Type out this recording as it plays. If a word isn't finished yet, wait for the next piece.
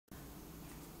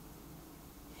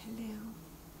Hello.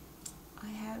 I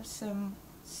have some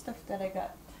stuff that I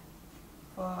got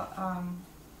for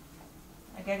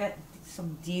like I got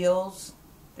some deals.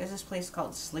 There's this place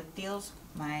called Slick Deals.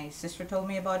 My sister told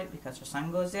me about it because her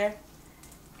son goes there,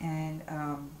 and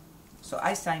so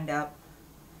I signed up,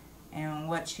 and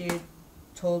what she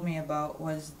told me about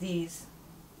was these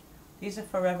are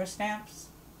forever stamps.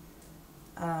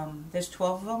 There's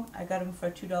 12 of them. I got them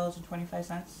for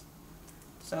 $2.25.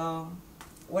 So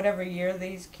whatever year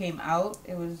these came out,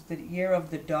 it was the year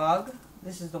of the dog.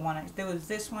 This is the one. There was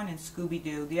this one and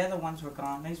Scooby-Doo. The other ones were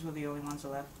gone. These were the only ones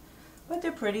left. But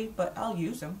they're pretty, but I'll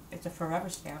use them. It's a forever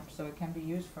stamp, so it can be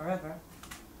used forever.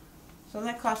 So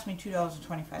that cost me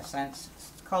 $2.25.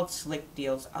 It's called Slick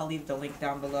Deals. I'll leave the link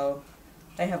down below.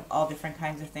 They have all different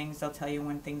kinds of things. They'll tell you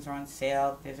when things are on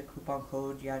sale. There's a coupon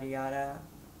code, yada yada.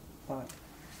 But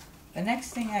the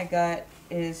next thing I got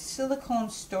is silicone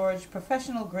storage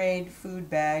professional grade food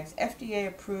bags, FDA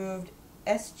approved,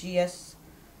 SGS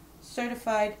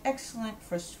certified, excellent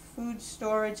for food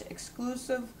storage,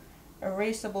 exclusive,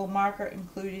 erasable marker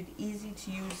included, easy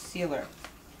to use sealer.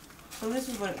 So this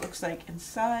is what it looks like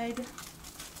inside,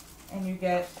 and you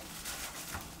get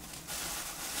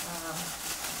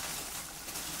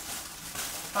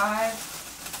five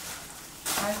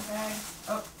bags.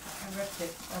 Oh, I ripped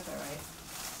it. That's all right.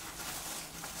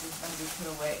 It's going to be put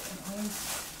away.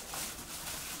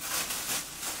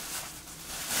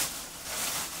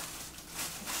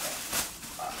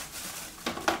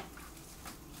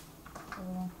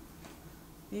 So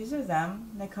these are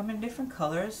them. They come in different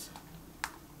colors,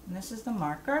 and this is the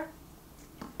marker.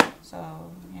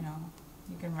 So you know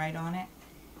you can write on it.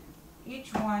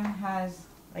 Each one has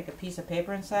like a piece of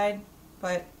paper inside,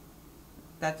 but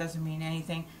that doesn't mean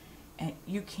anything, and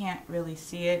you can't really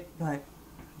see it, but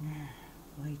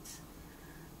lights.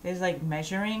 There's like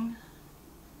measuring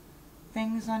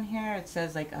things on here. It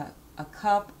says like a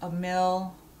cup, a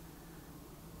mil,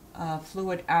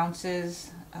 fluid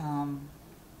ounces.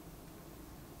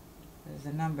 There's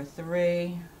a number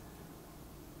 3,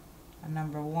 a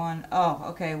number 1. Oh,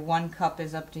 okay, 1 cup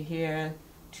is up to here,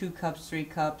 2 cups, 3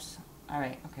 cups.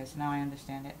 Alright, okay, so now I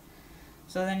understand it.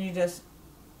 So then you just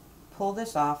pull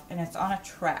this off, and it's on a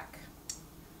track.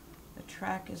 The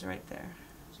track is right there,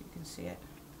 so you can see it.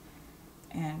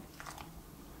 And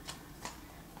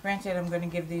granted, I'm going to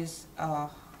give these a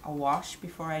wash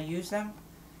before I use them.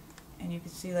 And you can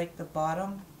see like the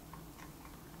bottom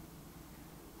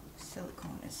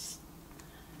silicone is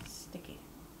sticky,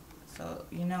 so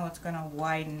you know it's going to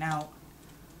widen out.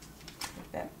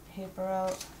 Get that paper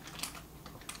out.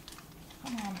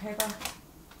 Come on, paper,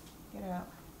 get it out.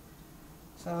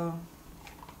 So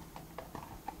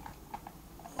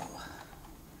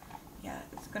yeah,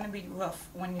 it's going to be rough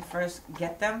when you first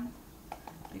get them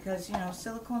because, you know,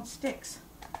 silicone sticks.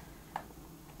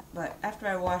 But after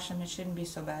I wash them, it shouldn't be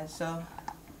so bad. So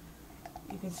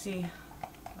you can see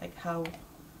like how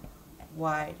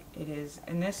wide it is.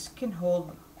 And this can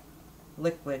hold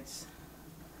liquids.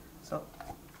 So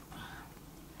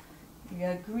you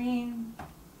got green,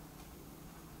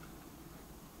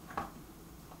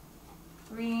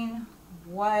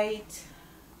 white,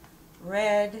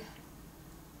 red,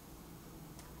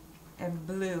 and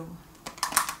blue.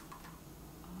 Oh,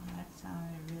 that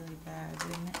sounded really bad,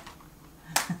 didn't it?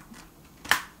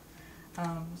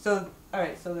 So,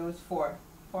 alright, so there was four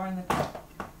in the cup.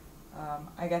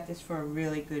 I got this for a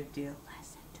really good deal,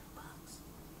 less than $2.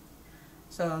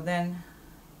 So then,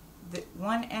 the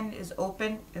one end is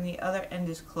open and the other end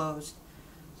is closed.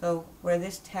 So where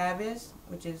this tab is,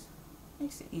 which is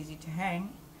makes it easy to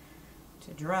hang,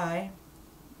 to dry,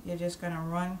 you're just going to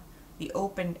run the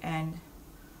opened end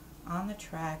on the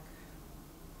track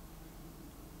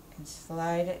and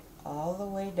slide it all the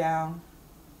way down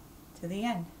to the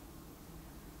end.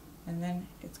 And then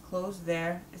it's closed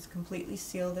there, it's completely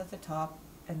sealed at the top,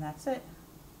 and that's it.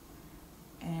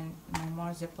 And no more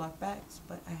Ziploc bags,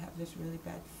 but I have this really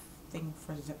bad thing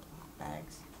for Ziploc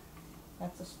bags.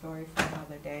 That's a story for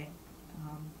another day.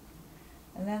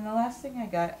 And then the last thing I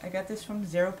got this from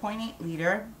 0.8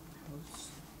 liter.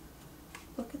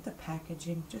 Look at the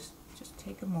packaging. Just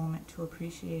take a moment to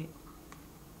appreciate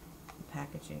the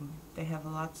packaging. They have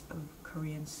lots of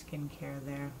Korean skincare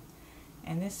there.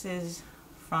 And this is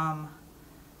from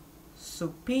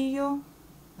Supillo.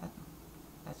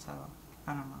 That's how,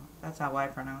 I don't know, that's how I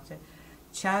pronounce it.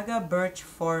 Chaga Birch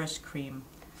Forest Cream.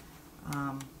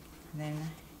 And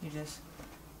then you just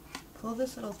pull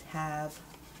this little tab,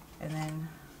 and then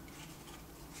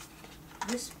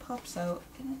this pops out,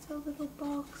 and it's a little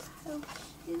box. How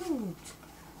cute!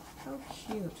 How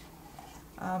cute!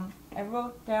 I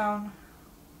wrote down.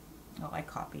 Oh, I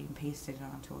copied and pasted it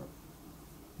onto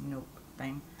nope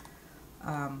thing,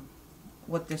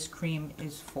 what this cream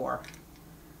is for.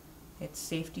 It's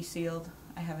safety sealed.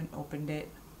 I haven't opened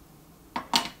it.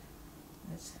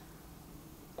 It's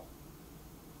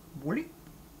woolly.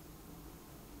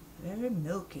 Very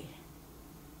milky.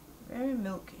 Very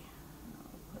milky.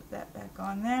 I'll put that back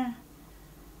on there.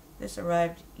 This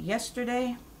arrived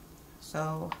yesterday,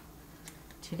 so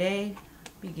today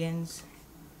begins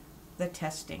the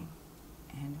testing.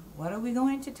 And what are we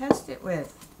going to test it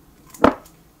with?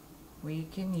 We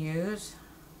can use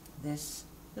this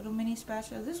little mini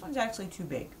spatula. This one's actually too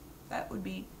big. That would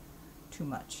be too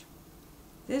much.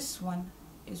 This one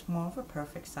is more of a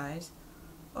perfect size.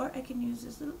 Or I can use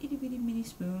this little itty bitty mini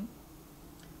spoon.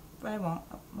 But I won't.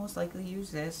 I'll most likely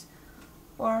use this.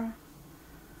 Or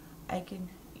I can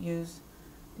use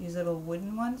these little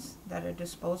wooden ones that are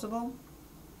disposable.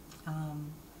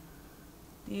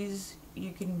 These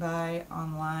you can buy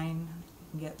online.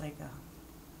 You can get like a,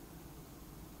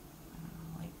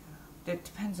 it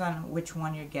depends on which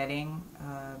one you're getting.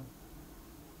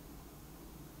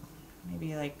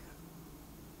 Maybe like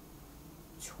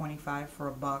 25 for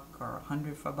a buck or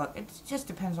 100 for a buck. It just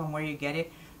depends on where you get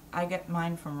it. I get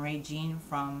mine from Regine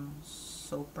from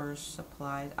Soaper's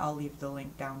Supplies. I'll leave the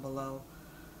link down below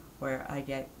where I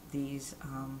get these.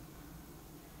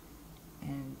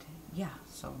 And yeah,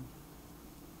 so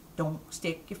don't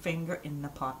stick your finger in the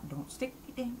pot. Don't stick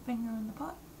your damn finger in the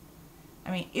pot.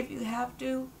 I mean, if you have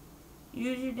to,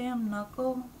 use your damn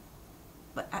knuckle,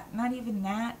 but not even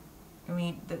that. I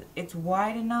mean, it's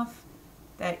wide enough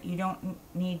that you don't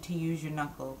need to use your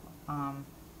knuckle.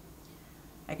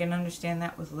 I can understand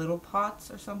that with little pots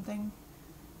or something,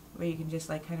 where you can just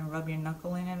like kind of rub your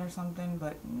knuckle in it or something,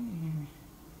 but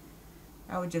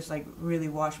I would just like really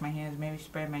wash my hands, maybe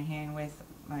spray my hand with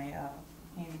my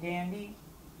handy dandy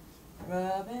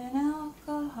rubbing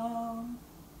alcohol,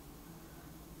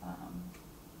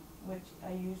 which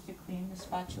I use to clean the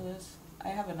spatulas. I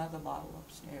have another bottle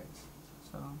upstairs,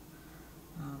 so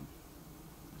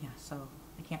yeah, so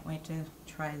I can't wait to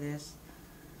try this.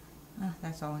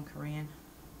 That's all in Korean.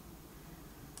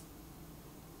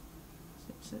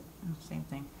 Same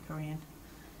thing, Korean.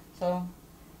 So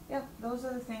yeah, those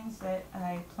are the things that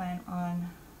I plan on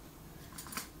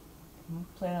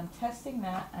testing.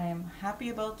 That I am happy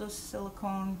about those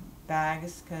silicone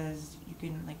bags because you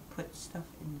can like put stuff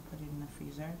in, put it in the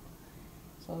freezer,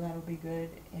 so that'll be good.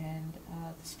 And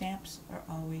the stamps are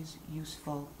always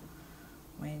useful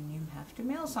when you have to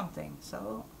mail something.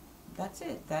 So that's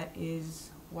it. That is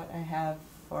what I have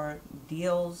for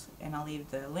deals, and I'll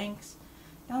leave the links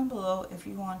down below if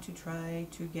you want to try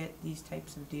to get these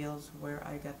types of deals, where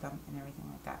I got them and everything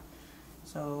like that.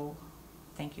 So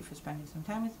thank you for spending some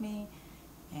time with me,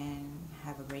 and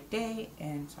have a great day.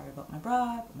 And sorry about my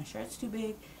bra, but my shirt's too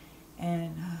big,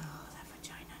 and that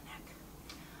vagina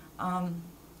neck.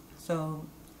 So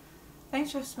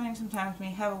thanks for spending some time with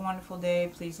me. Have a wonderful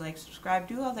day. Please like, subscribe,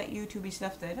 do all that YouTubey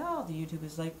stuff that all the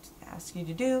YouTubers like to ask you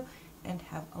to do, and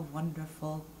have a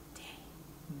wonderful day.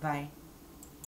 Bye.